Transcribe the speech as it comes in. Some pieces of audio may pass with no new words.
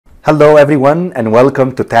Hello everyone and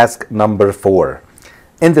welcome to task number 4.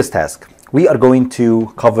 In this task, we are going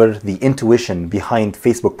to cover the intuition behind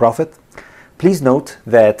Facebook Profit. Please note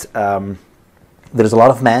that there's a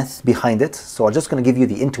lot of math behind it, so I'm just going to give you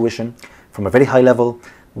the intuition from a very high level,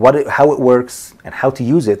 how it works and how to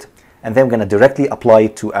use it, and then I'm going to directly apply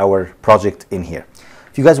it to our project in here.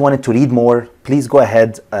 If you guys wanted to read more, please go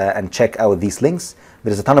ahead and check out these links.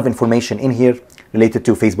 There's a ton of information in here related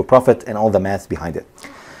to Facebook Profit and all the math behind it.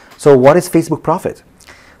 So what is Facebook Profit?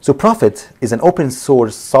 So Profit is an open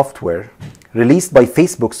source software released by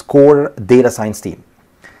Facebook's core data science team.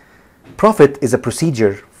 Profit is a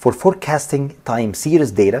procedure for forecasting time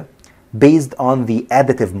series data based on the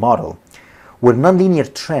additive model, where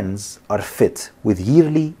nonlinear trends are fit with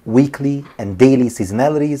yearly, weekly, and daily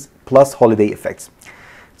seasonalities plus holiday effects.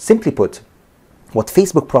 Simply put, what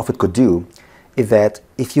Facebook Profit could do is that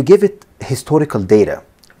if you give it historical data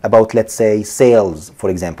about, let's say, sales, for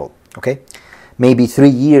example, okay, maybe 3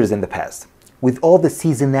 years in the past, with all the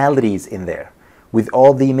seasonalities in there, with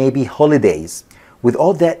all the maybe holidays, with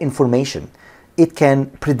all that information, it can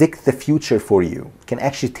predict the future for you. It can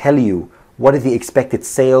actually tell you what are the expected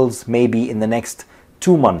sales maybe in the next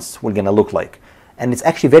 2 months we're gonna look like. And it's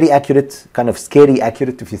actually very accurate, kind of scary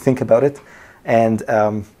accurate if you think about it. And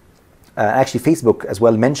actually Facebook as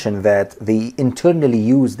well mentioned that they internally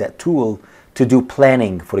use that tool to do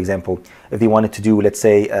planning, for example, if they wanted to do, let's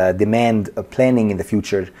say, demand planning in the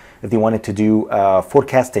future, if they wanted to do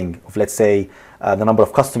forecasting of, let's say, the number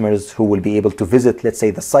of customers who will be able to visit, let's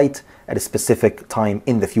say, the site at a specific time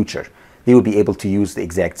in the future, they will be able to use the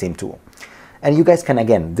exact same tool. And you guys can,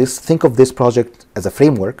 again, think of this project as a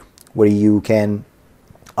framework where you can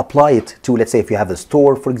apply it to, let's say, if you have a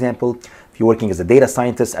store, for example, if you're working as a data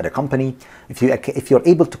scientist at a company, if you're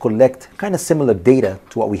able to collect kind of similar data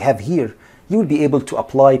to what we have here, you will be able to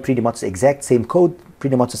apply pretty much the exact same code,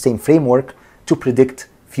 pretty much the same framework to predict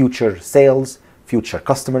future sales, future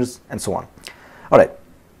customers, and so on. All right.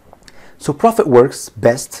 So Profit works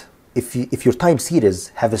best if your time series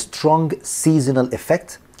have a strong seasonal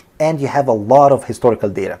effect and you have a lot of historical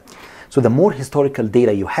data. So the more historical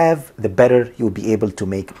data you have, the better you'll be able to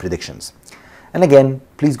make predictions. And again,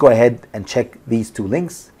 please go ahead and check these 2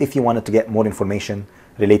 links if you wanted to get more information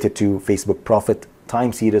related to Facebook Profit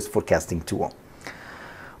time series forecasting tool.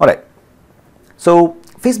 All right, so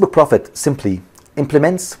Facebook Profit simply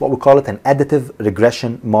implements what we call it an additive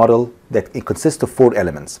regression model that it consists of 4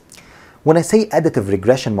 elements. When I say additive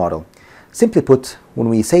regression model, simply put, when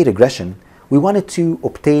we say regression, we wanted to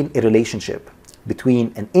obtain a relationship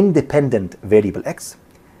between an independent variable x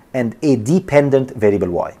and a dependent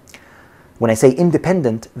variable y. When I say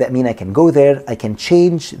independent, that means I can go there, I can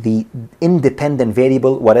change the independent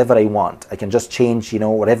variable whatever I want. I can just change,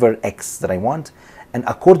 whatever x that I want, and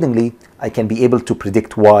accordingly, I can be able to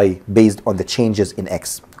predict y based on the changes in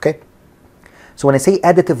x, okay? So when I say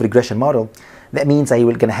additive regression model, that means I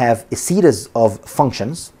will gonna have a series of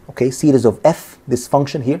functions, okay, series of f, this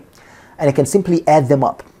function here, and I can simply add them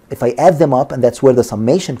up. If I add them up, and that's where the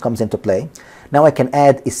summation comes into play, now I can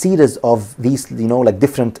add a series of these, like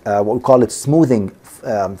different, what we call it smoothing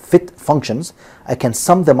fit functions. I can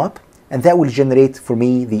sum them up, and that will generate for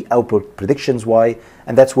me the output predictions y,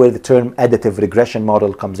 and that's where the term additive regression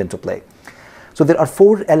model comes into play. So there are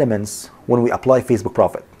 4 elements when we apply Facebook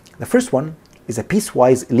Profit. The first one is a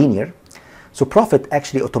piecewise linear. So Profit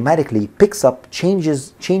actually automatically picks up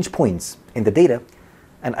change points in the data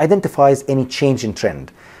and identifies any change in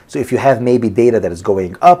trend. So if you have maybe data that is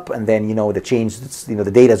going up and then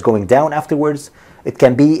the data is going down afterwards, it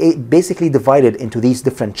can be basically divided into these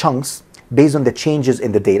different chunks based on the changes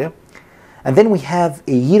in the data. And then we have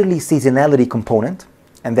a yearly seasonality component,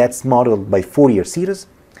 and that's modeled by Fourier series.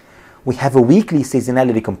 We have a weekly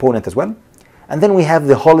seasonality component as well. And then we have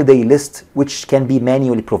the holiday list, which can be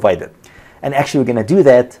manually provided. And actually we're going to do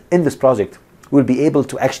that in this project. We'll be able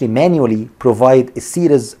to actually manually provide a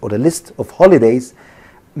series or a list of holidays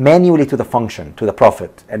manually to the function, to the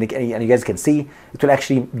Profit. And you guys can see it will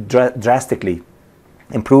actually drastically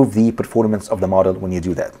improve the performance of the model when you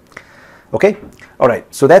do that. Okay? All right,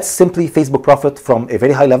 so that's simply Facebook Profit from a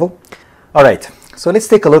very high level. All right, so let's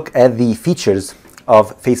take a look at the features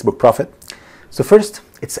of Facebook Profit. So first,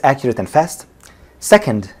 it's accurate and fast.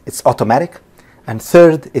 Second, it's automatic. And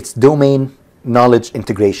third, it's domain knowledge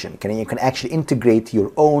integration. You can actually integrate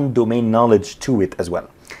your own domain knowledge to it as well.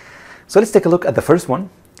 So let's take a look at the first one.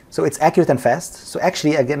 So it's accurate and fast. So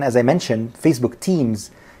actually, again, as I mentioned, Facebook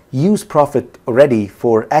teams use Profit already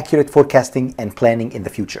for accurate forecasting and planning in the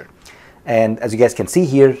future. And as you guys can see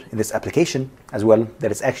here in this application as well,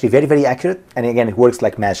 that it's actually very, very accurate. And again, it works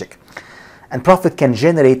like magic. And Prophet can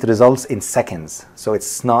generate results in seconds. So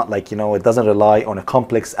it's not like, it doesn't rely on a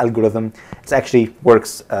complex algorithm. It actually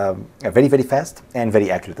works very, very fast and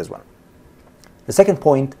very accurate as well. The second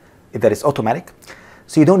point is that it's automatic.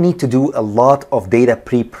 So you don't need to do a lot of data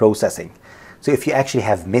pre-processing. So if you actually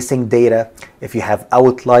have missing data, if you have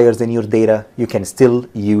outliers in your data, you can still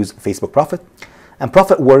use Facebook Prophet. And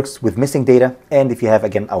Prophet works with missing data and if you have,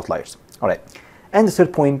 again, outliers. All right. And the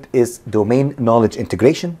third point is domain knowledge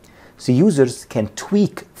integration. So users can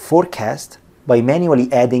tweak forecast by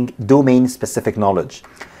manually adding domain-specific knowledge.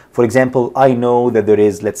 For example, I know that there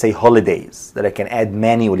is, let's say, holidays that I can add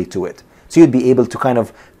manually to it. So you'd be able to kind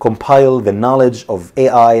of compile the knowledge of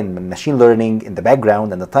AI and machine learning in the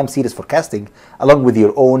background and the time series forecasting along with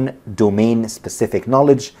your own domain-specific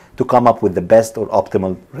knowledge to come up with the best or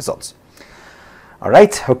optimal results. All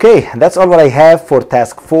right, okay, that's all what I have for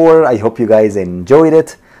task 4. I hope you guys enjoyed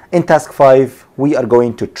it. In task 5, we are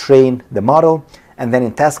going to train the model, and then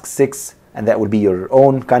in task 6, and that will be your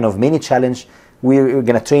own kind of mini challenge, we're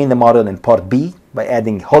going to train the model in part B by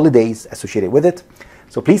adding holidays associated with it.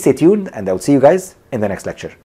 So please stay tuned, and I will see you guys in the next lecture.